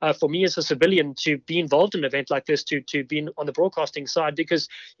honor for me as a civilian to be involved in an event like this, to be on the broadcasting side, because,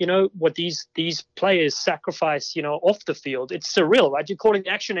 what these players sacrifice, off the field. It's surreal, right? You're calling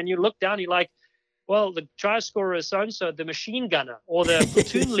action and you look down, you're like, well, the try scorer is so-and-so, the machine gunner, or the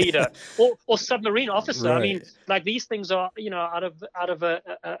platoon leader, or submarine officer. Right. I mean, like these things are, out of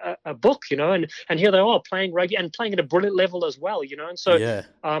a book, and here they are playing rugby and playing at a brilliant level as well, and so, Yeah.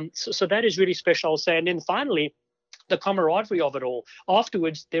 so that is really special, I'll say. And then finally, the camaraderie of it all.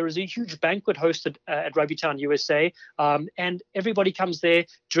 Afterwards, there is a huge banquet hosted at Rugby Town, USA, and everybody comes there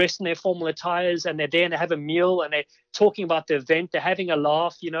dressed in their formal attires, and they're there and they have a meal and they're talking about the event. They're having a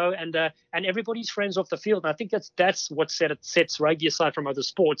laugh, and everybody's friends off the field. And I think that's what sets rugby aside from other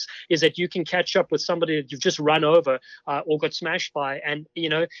sports, is that you can catch up with somebody that you've just run over or got smashed by, and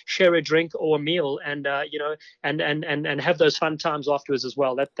share a drink or a meal, and and have those fun times afterwards as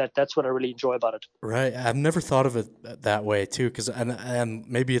well. That's what I really enjoy about it. Right. I've never thought of it that way too, because and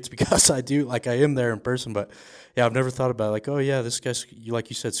maybe it's because I am there in person, but yeah, I've never thought about it, like, oh yeah, this guy, like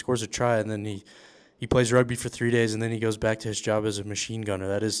you said, scores a try and then he plays rugby for 3 days and then he goes back to his job as a machine gunner.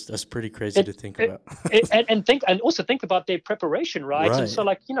 That's pretty crazy to think about. and also think about their preparation, right? And so,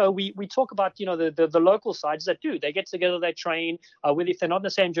 like, we talk about the local sides that do. They get together, they train. If they're not in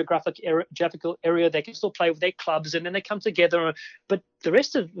the same geographical area, they can still play with their clubs, and then they come together. But the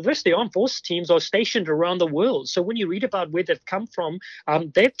rest of the armed forces teams are stationed around the world. So when you read about where they've come from,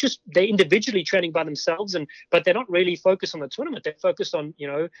 they're individually training by themselves, but they're not really focused on the tournament. They're focused on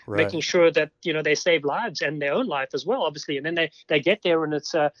making sure that they save lives and their own life as well, obviously. And then they get there, and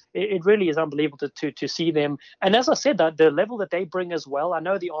it really is unbelievable to see them. And as I said, the level that they bring as well. I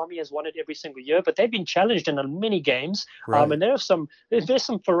know the Army has won it every single year, but they've been challenged in many games. And there's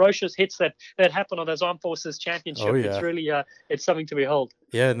some ferocious hits that happen on those armed forces championship. Oh, yeah. It's really it's something to behold.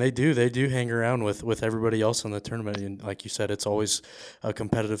 Yeah, and they do hang around with everybody else in the tournament, and like you said, it's always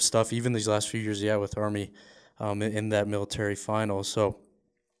competitive stuff. Even these last few years, with Army in that military final. So,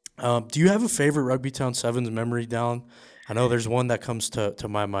 do you have a favorite Rugby Town Sevens memory, Dallin? I know there's one that comes to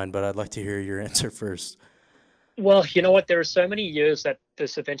my mind, but I'd like to hear your answer first. Well, you know what? There are so many years that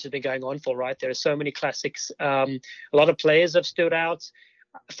this event has been going on for, right? There are so many classics. A lot of players have stood out.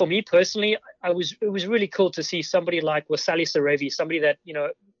 For me personally, it was really cool to see somebody like Wasali Sarevi, somebody that,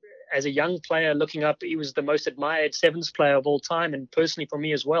 as a young player looking up, he was the most admired sevens player of all time, and personally for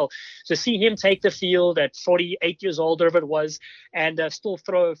me as well. So see him take the field at 48 years old, whatever it was, and still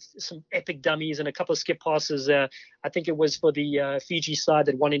throw some epic dummies and a couple of skip passes. I think it was for the Fiji side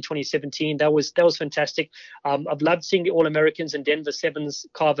that won in 2017. That was fantastic. I've loved seeing the All-Americans and Denver Sevens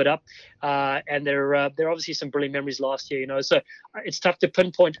carve it up, and there are obviously some brilliant memories last year. So it's tough to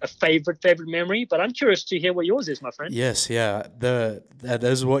pinpoint a favorite memory, but I'm curious to hear what yours is, my friend. Yes, yeah, that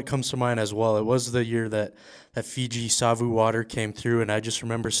is what comes to mind as well. It was the year that Fiji Savu Water came through, and I just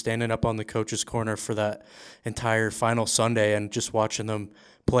remember standing up on the coach's corner for that entire final Sunday and just watching them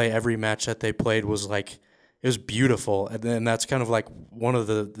play. Every match that they played was like, it was beautiful. And then that's kind of like one of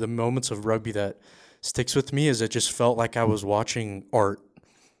the moments of rugby that sticks with me, is it just felt like I was watching art,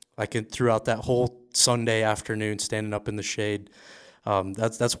 like throughout that whole Sunday afternoon, standing up in the shade.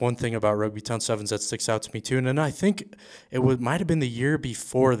 That's one thing about Rugby Town Sevens that sticks out to me too. And then I think might have been the year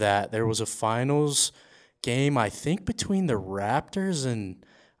before that, there was a finals game, I think between the Raptors and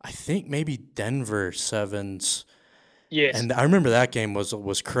I think maybe Denver Sevens. Yes. And I remember that game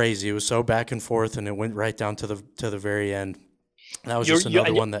was crazy. It was so back and forth, and it went right down to the very end. And that was just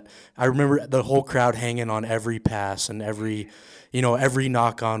another one that I remember the whole crowd hanging on every pass, and every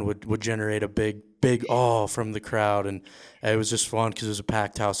knock on would generate a big oh from the crowd, and it was just fun because it was a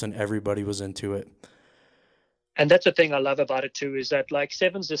packed house and everybody was into it. And that's the thing I love about it too, is that like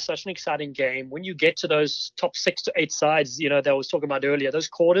sevens is such an exciting game. When you get to those top 6 to 8 sides, that I was talking about earlier, those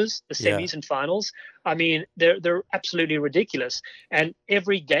quarters, the semis and finals, I mean, they're absolutely ridiculous. And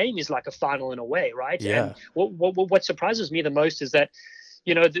every game is like a final in a way, right? Yeah. And what surprises me the most is that,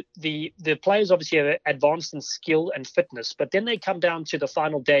 the players obviously have advanced in skill and fitness, but then they come down to the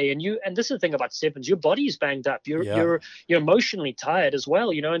final day, and this is the thing about sevens, your body is banged up, you're emotionally tired as well,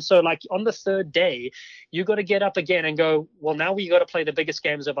 and so like on the third day, you got to get up again and go, well, now we got to play the biggest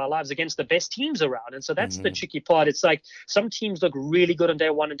games of our lives against the best teams around. And so that's the tricky part. It's like some teams look really good on day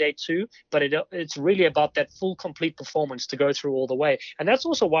 1 and day 2, but it's really about that full complete performance to go through all the way. And that's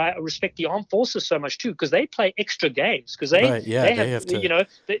also why I respect the armed forces so much too, because they play extra games, because they have to,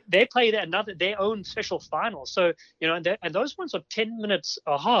 they play their own special final. So, and those ones are 10 minutes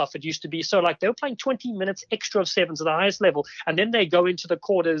a half, it used to be. So like they were playing 20 minutes extra of sevens at the highest level. And then they go into the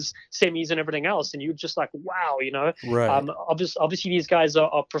quarters, semis and everything else. And you're just like, wow, Right. Obviously these guys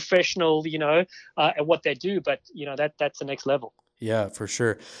are professional, at what they do, but that's the next level. Yeah, for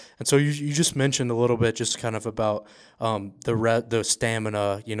sure. And so you just mentioned a little bit just kind of about the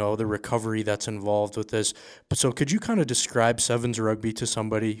stamina, the recovery that's involved with this. But so could you kind of describe sevens rugby to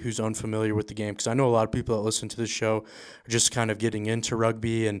somebody who's unfamiliar with the game? Because I know a lot of people that listen to this show are just kind of getting into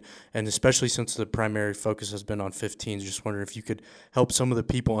rugby, and especially since the primary focus has been on 15s, just wondering if you could help some of the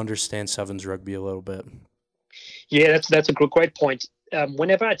people understand sevens rugby a little bit. Yeah, that's a great point.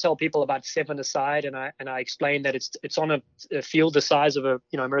 Whenever I tell people about seven-a-side and I explain that it's on a field the size of a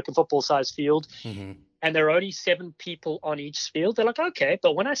American football size field, Mm-hmm. and there are only 7 people on each field, they're like, okay.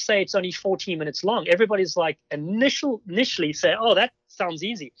 But when I say it's only 14 minutes long, everybody's like initially say, oh, that sounds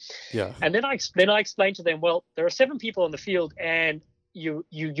easy. Yeah. And then I explain to them, well, there are 7 people on the field, and you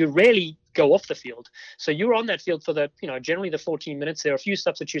rarely go off the field. So you're on that field for generally the 14 minutes. There are a few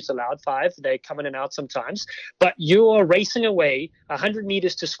substitutes allowed, 5. They come in and out sometimes. But you are racing away 100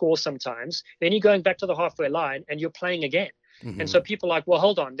 meters to score sometimes. Then you're going back to the halfway line and you're playing again. Mm-hmm. And so people are like, well,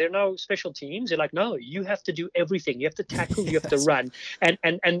 hold on, there are no special teams. They're like, no, you have to do everything. You have to tackle, you have to run. And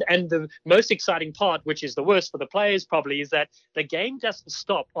the most exciting part, which is the worst for the players probably, is that the game doesn't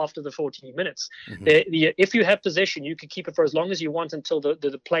stop after the 14 minutes. Mm-hmm. If you have possession, you can keep it for as long as you want until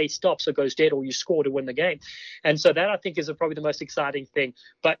the play stops or goes dead or you score to win the game. And so that, I think, is probably the most exciting thing.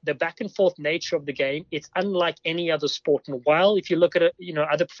 But the back and forth nature of the game, it's unlike any other sport. And while if you look at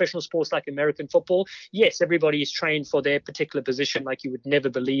other professional sports like American football, yes, everybody is trained for their particular position like you would never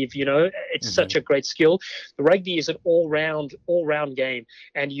believe. It's Mm-hmm. such a great skill. The rugby is an all-round game,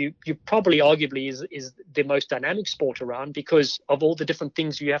 and you probably arguably is the most dynamic sport around because of all the different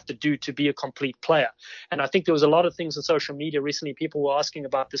things you have to do to be a complete player. And I think there was a lot of things on social media recently. People were asking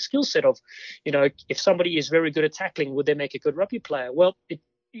about the skill set of, if somebody is very good at tackling, would they make a good rugby player? Well,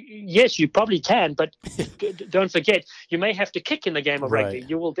 yes, you probably can, but don't forget, you may have to kick in the game of rugby. Right.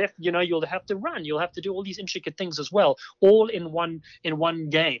 You will you'll have to run. You'll have to do all these intricate things as well, all in one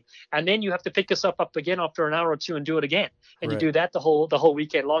game. And then you have to pick yourself up again after an hour or two and do it again. And Right. you do that the whole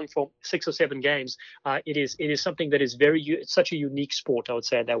weekend long for 6 or 7 games. It is something that is it's such a unique sport. I would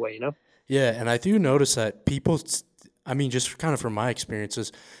say it that way. Yeah, and I do notice that people, just kind of from my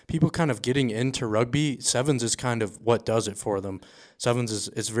experiences, people kind of getting into rugby, sevens is kind of what does it for them. Sevens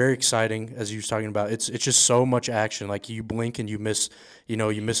is very exciting, as you were talking about. It's just so much action. Like you blink and you miss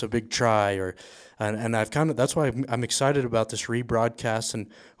a big try, and that's why I'm excited about this rebroadcast, and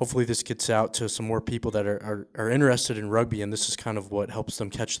hopefully this gets out to some more people that are interested in rugby, and this is kind of what helps them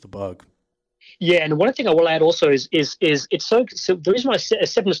catch the bug. Yeah, and one thing I will add also is it's so the reason why a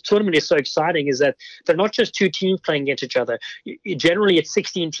sevens tournament is so exciting is that they're not just 2 teams playing against each other. Generally, it's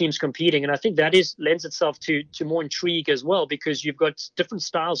 16 teams competing, and I think that lends itself to more intrigue as well because you've got different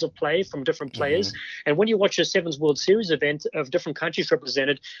styles of play from different players. Mm-hmm. And when you watch a Sevens World Series event of different countries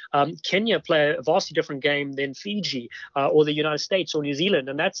represented, Kenya play a vastly different game than Fiji or the United States or New Zealand,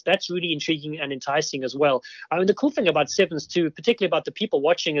 and that's really intriguing and enticing as well. I mean, the cool thing about sevens too, particularly about the people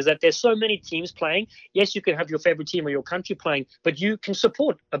watching, is that there's so many teams playing. Yes, you can have your favorite team or your country playing, but you can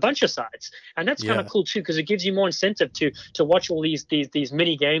support a bunch of sides, and that's kind of cool too because it gives you more incentive to watch all these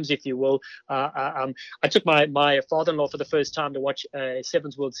mini games, if you will. I took my father-in-law for the first time to watch a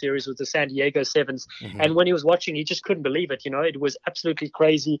Sevens World Series with the San Diego Sevens, mm-hmm. and when he was watching, he just couldn't believe it. It was absolutely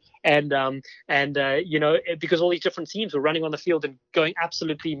crazy, and because all these different teams were running on the field and going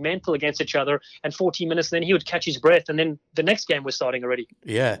absolutely mental against each other, and 14 minutes, and then he would catch his breath, and then the next game was starting already.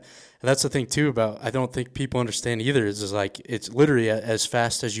 Yeah, and that's the thing too about I don't think people understand either is like it's literally as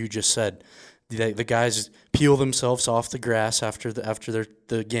fast as you just said. The guys peel themselves off the grass after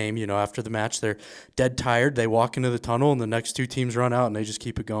the game, after the match. They're dead tired. They walk into the tunnel, and the next 2 teams run out, and they just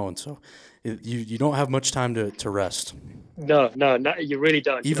keep it going. So you don't have much time to rest. No, you really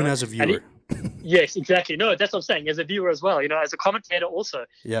don't. Even as a viewer. Yes, exactly. No, that's what I'm saying. As a viewer as well, as a commentator also,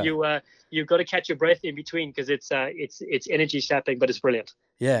 you've got to catch your breath in between because it's energy sapping, but it's brilliant.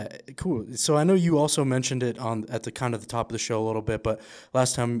 Yeah, cool. So I know you also mentioned it at the kind of the top of the show a little bit, but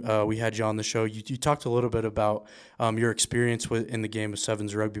last time we had you on the show, you talked a little bit about your experience in the game of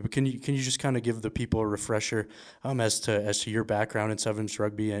sevens rugby. But can you just kind of give the people a refresher as to your background in sevens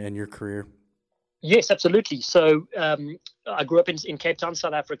rugby and your career? Yes, absolutely. So I grew up in Cape Town,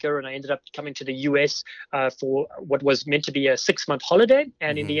 South Africa, and I ended up coming to the US for what was meant to be a 6-month holiday.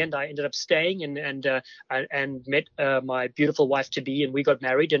 And in the end, I ended up staying and met my beautiful wife-to-be, and we got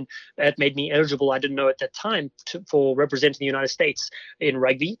married. And that made me eligible, I didn't know at that time, for representing the United States in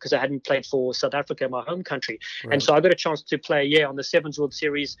rugby because I hadn't played for South Africa, my home country. Right. And so I got a chance to play, on the Sevens World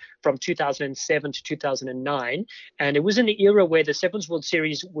Series from 2007 to 2009. And it was in the era where the Sevens World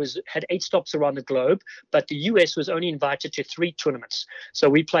Series had 8 stops around the globe, but the US was only invited to 3 tournaments. So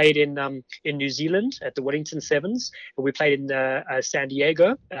we played in New Zealand at the Wellington Sevens, and we played in San Diego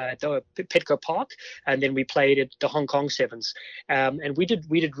at the Petco Park, and then we played at the Hong Kong Sevens. And we did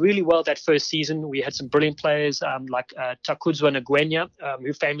really well that first season. We had some brilliant players like Takudzwa Ngwenya,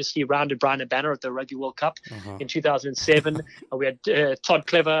 who famously rounded Brian Banner at the Rugby World Cup in 2007. We had Todd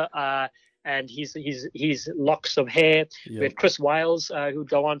Clever and his locks of hair. Yep. We had Chris Wiles, who'd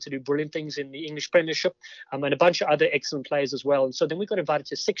go on to do brilliant things in the English Premiership, and a bunch of other excellent players as well. And so then we got invited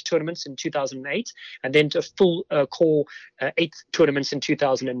to 6 tournaments in 2008, and then to full core 8 tournaments in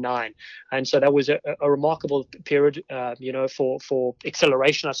 2009. And so that was a remarkable period, for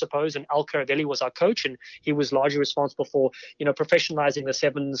acceleration, I suppose. And Al Caravelli was our coach, and he was largely responsible for, professionalizing the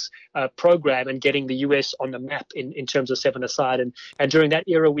Sevens program and getting the US on the map in terms of 7-a-side. And during that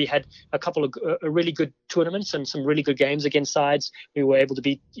era, we had a couple of really good tournaments and some really good games against sides. We were able to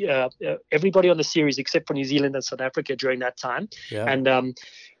beat everybody on the series except for New Zealand and South Africa during that time. Yeah. And and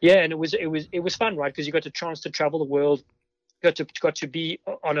it was fun, right? Because you got the chance to travel the world. Got to be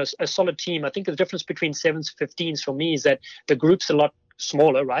on a solid team. I think the difference between 7s and 15s for me is that the group's a lot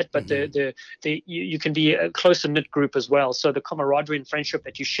smaller, right? But you can be a closer knit group as well. So the camaraderie and friendship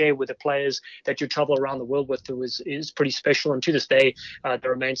that you share with the players that you travel around the world with is pretty special. And to this day, they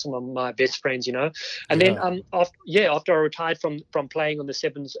remain some of my best friends. And then after I retired from playing on the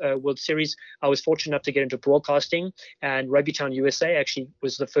Sevens World Series, I was fortunate enough to get into broadcasting, and Rugby Town USA actually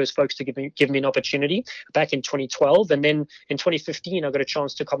was the first folks to give me an opportunity back in 2012. And then in 2015, I got a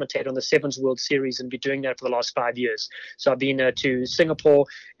chance to commentate on the Sevens World Series and be doing that for the last 5 years. So I've been to Singapore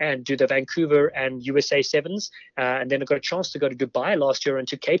and do the Vancouver and USA Sevens, and then I got a chance to go to Dubai last year and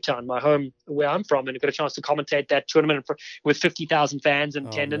to Cape Town, my home where I'm from, and I got a chance to commentate that tournament with 50,000 fans in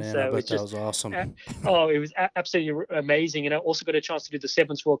attendance. Man, that was awesome. It was absolutely amazing. And I also got a chance to do the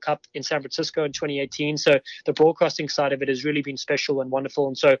Sevens World Cup in San Francisco in 2018. So the broadcasting side of it has really been special and wonderful.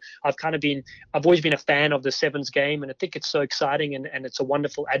 And so I've always been a fan of the Sevens game, and I think it's so exciting and it's a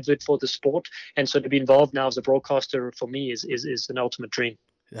wonderful advert for the sport. And so to be involved now as a broadcaster for me is an ultimate dream.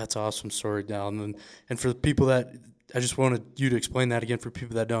 That's awesome story, Dallin. And for the people that I just wanted you to explain that again for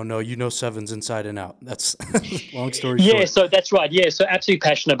people that don't know. Sevens inside and out. That's long story short. Yeah, so that's right. Yeah, so absolutely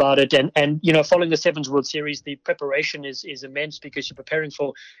passionate about it. And following the Sevens World Series, the preparation is immense because you're preparing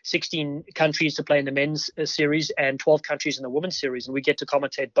for 16 countries to play in the men's series and 12 countries in the women's series. And we get to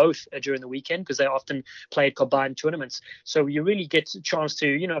commentate both during the weekend because they often play at combined tournaments. So you really get a chance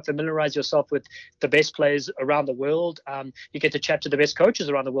to, familiarize yourself with the best players around the world. You get to chat to the best coaches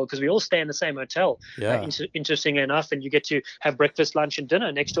around the world because we all stay in the same hotel, interestingly enough. And you get to have breakfast, lunch, and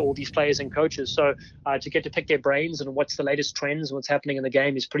dinner next to all these players and coaches. So to get to pick their brains and what's the latest trends and what's happening in the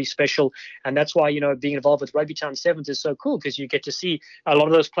game is pretty special. And that's why, being involved with Rugby Town Sevens is so cool because you get to see a lot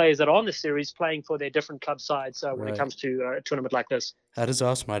of those players that are on the series playing for their different club sides when it comes to a tournament like this. That is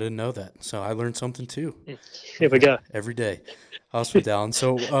awesome. I didn't know that. So I learned something too. Here we go. Every day. Awesome, Dallin.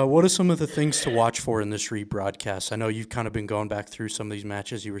 So what are some of the things to watch for in this rebroadcast? I know you've kind of been going back through some of these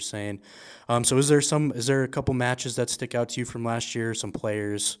matches you were saying. So is there a couple matches that stick out to you from last year, some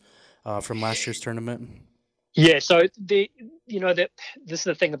players from last year's tournament? Yeah, so this is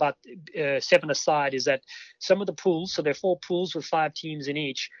the thing about 7-a-side is that some of the pools, so there are 4 pools with 5 teams in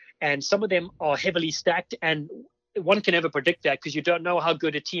each, and some of them are heavily stacked, and one can never predict that because you don't know how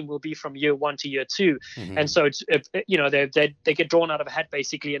good a team will be from year 1 to year 2. Mm-hmm. And so it's they get drawn out of a hat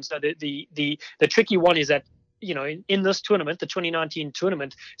basically. And so the tricky one is that in this tournament, the 2019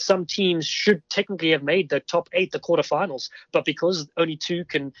 tournament, some teams should technically have made the top 8, the quarterfinals, but because only 2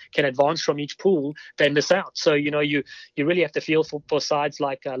 can advance from each pool, they miss out. So you really have to feel for sides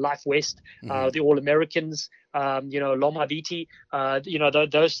like Life West, the All Americans, Loma Viti,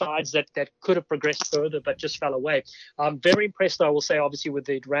 those sides that could have progressed further but just fell away. I'm very impressed, I will say, obviously, with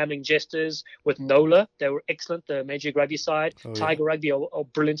the Rambling Jesters, with NOLA. They were excellent, the Major League Rugby side. Tiger Rugby are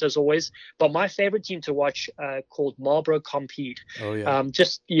brilliant as always. But my favorite team to watch called Marlborough Compete.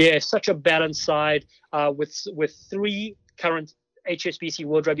 Such a balanced side with 3 current HSBC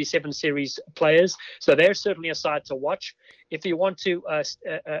World Rugby 7 Series players. So they're certainly a side to watch. If you want to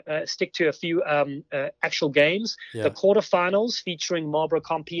stick to a few actual games, the quarterfinals featuring Marlborough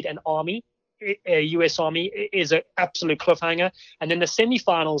Compete and Army, US Army, is an absolute cliffhanger. And then the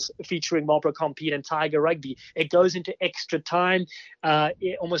semifinals featuring Marlborough Compete and Tiger Rugby, it goes into extra time.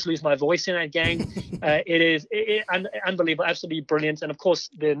 Almost lose my voice in that gang. It is unbelievable, absolutely brilliant. And of course,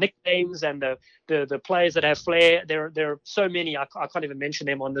 the nicknames and the players that have flair, there are so many. I can't even mention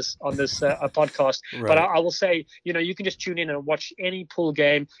them on this podcast. Right. But I will say, you can just tune in and watch any pool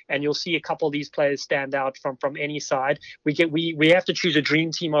game, and you'll see a couple of these players stand out from any side. We have to choose a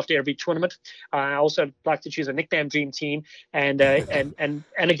dream team after every tournament. I also like to choose a nickname dream team, and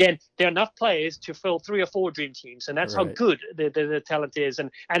again, there are enough players to fill 3 or 4 dream teams, and that's how good the talent is,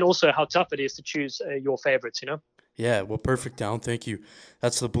 and also how tough it is to choose your favorites. Yeah, well, perfect, Down. Thank you.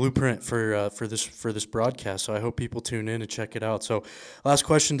 That's the blueprint for this broadcast. So I hope people tune in and check it out. So, last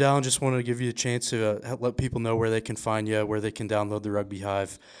question, Down. Just wanted to give you a chance to let people know where they can find you, where they can download the Rugby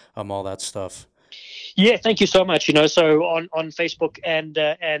Hive, all that stuff. Yeah, thank you so much. So on Facebook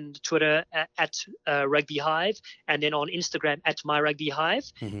and Twitter at Rugby Hive, and then on Instagram at My Rugby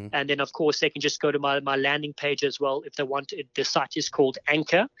Hive, and then of course they can just go to my landing page as well if they want. The site is called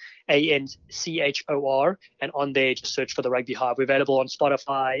Anchor, ANCHOR, and on there just search for the Rugby Hive. We're available on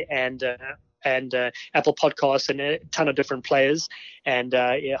Spotify and Apple Podcasts and a ton of different players. And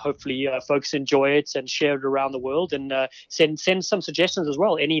hopefully folks enjoy it and share it around the world, and send some suggestions as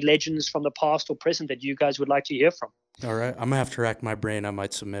well. Any legends from the past or present that you guys would like to hear from. All right. I'm going to have to rack my brain. I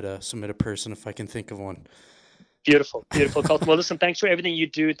might submit a person if I can think of one. Beautiful, Colton. Well, listen, thanks for everything you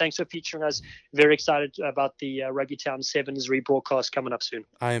do. Thanks for featuring us. Very excited about the Rugby Town Sevens rebroadcast coming up soon.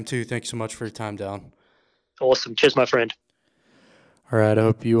 I am too. Thanks so much for your time, Down. Awesome. Cheers, my friend. All right, I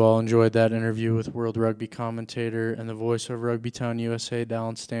hope you all enjoyed that interview with World Rugby commentator and the voice of Rugby Town USA,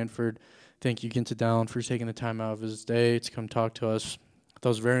 Dallin Stanford. Thank you again to Dallin for taking the time out of his day to come talk to us. That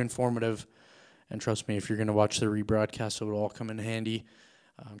was very informative, and trust me, if you're going to watch the rebroadcast, it will all come in handy,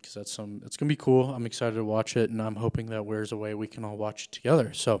 because it's going to be cool. I'm excited to watch it, and I'm hoping that wears away we can all watch it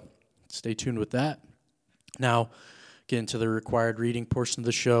together. So stay tuned with that. Now, get into the required reading portion of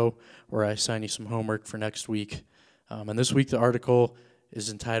the show, where I assign you some homework for next week. And this week, the article is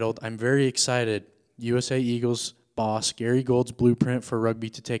entitled, "I'm Very Excited, USA Eagles Boss Gary Gould's Blueprint for Rugby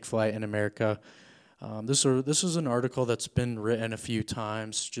to Take Flight in America." This is an article that's been written a few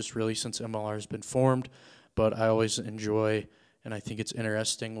times, just really since MLR has been formed, but I always enjoy, and I think it's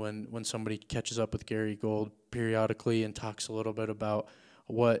interesting when somebody catches up with Gary Gould periodically and talks a little bit about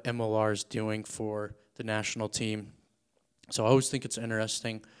what MLR is doing for the national team. So I always think it's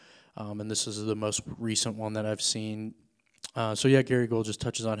interesting. And this is the most recent one that I've seen. Gary Gould just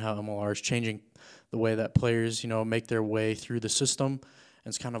touches on how MLR is changing the way that players, make their way through the system, and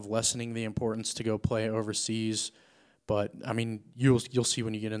it's kind of lessening the importance to go play overseas. But I mean, you'll see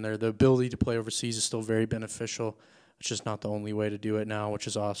when you get in there, the ability to play overseas is still very beneficial. It's just not the only way to do it now, which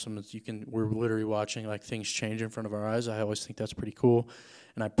is awesome. We're literally watching like things change in front of our eyes. I always think that's pretty cool.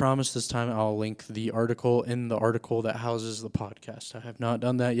 And I promise this time I'll link the article in the article that houses the podcast. I have not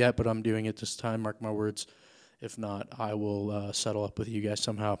done that yet, but I'm doing it this time. Mark my words. If not, I will settle up with you guys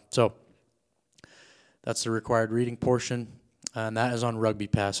somehow. So that's the required reading portion. And that is on Rugby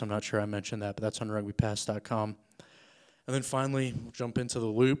Pass. I'm not sure I mentioned that, but that's on rugbypass.com. And then finally, we'll jump into the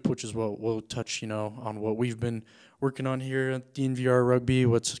loop, which is what we'll touch, on what we've been working on here at DNVR Rugby,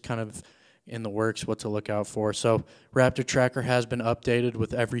 what's kind of in the works, what to look out for. So Raptor Tracker has been updated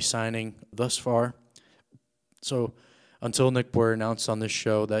with every signing thus far. So until Nick Boyer announced on this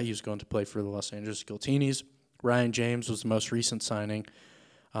show that he was going to play for the Los Angeles Giltinis, Ryan James was the most recent signing,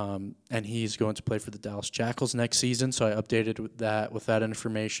 and he's going to play for the Dallas Jackals next season. So I updated with that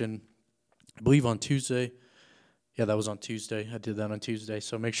information, I believe on Tuesday. Yeah, that was on Tuesday. I did that on Tuesday.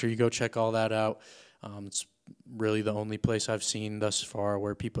 So make sure you go check all that out. It's really the only place I've seen thus far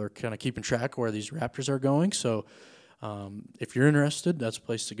where people are kind of keeping track of where these Raptors are going. So if you're interested, that's a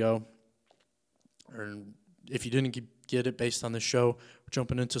place to go. Or if you didn't get it based on the show, we're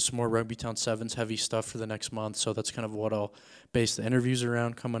jumping into some more Rugby Town Sevens heavy stuff for the next month. So that's kind of what I'll base the interviews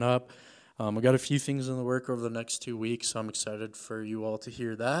around coming up. I got a few things in the work over the next 2 weeks, so I'm excited for you all to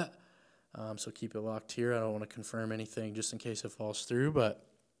hear that. So keep it locked here. I don't want to confirm anything just in case it falls through, but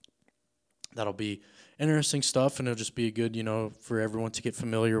that'll be interesting stuff, and it'll just be good, for everyone to get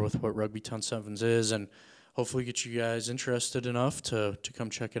familiar with what Rugby Town Sevens is, and hopefully get you guys interested enough to come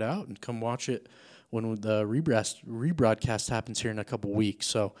check it out and come watch it when the rebroadcast happens here in a couple weeks.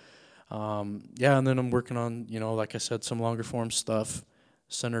 So, and then I'm working on, like I said, some longer form stuff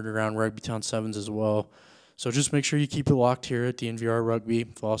centered around Rugby Town Sevens as well. So just make sure you keep it locked here at DNVR Rugby.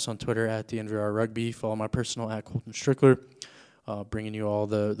 Follow us on Twitter at DNVR Rugby. Follow my personal at Colton Strickler. Bringing you all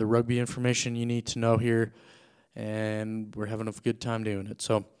the rugby information you need to know here, and we're having a good time doing it.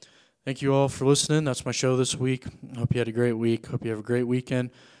 So thank you all for listening. That's my show this week. Hope you had a great week. Hope you have a great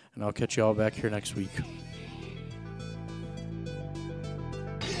weekend, and I'll catch you all back here next week.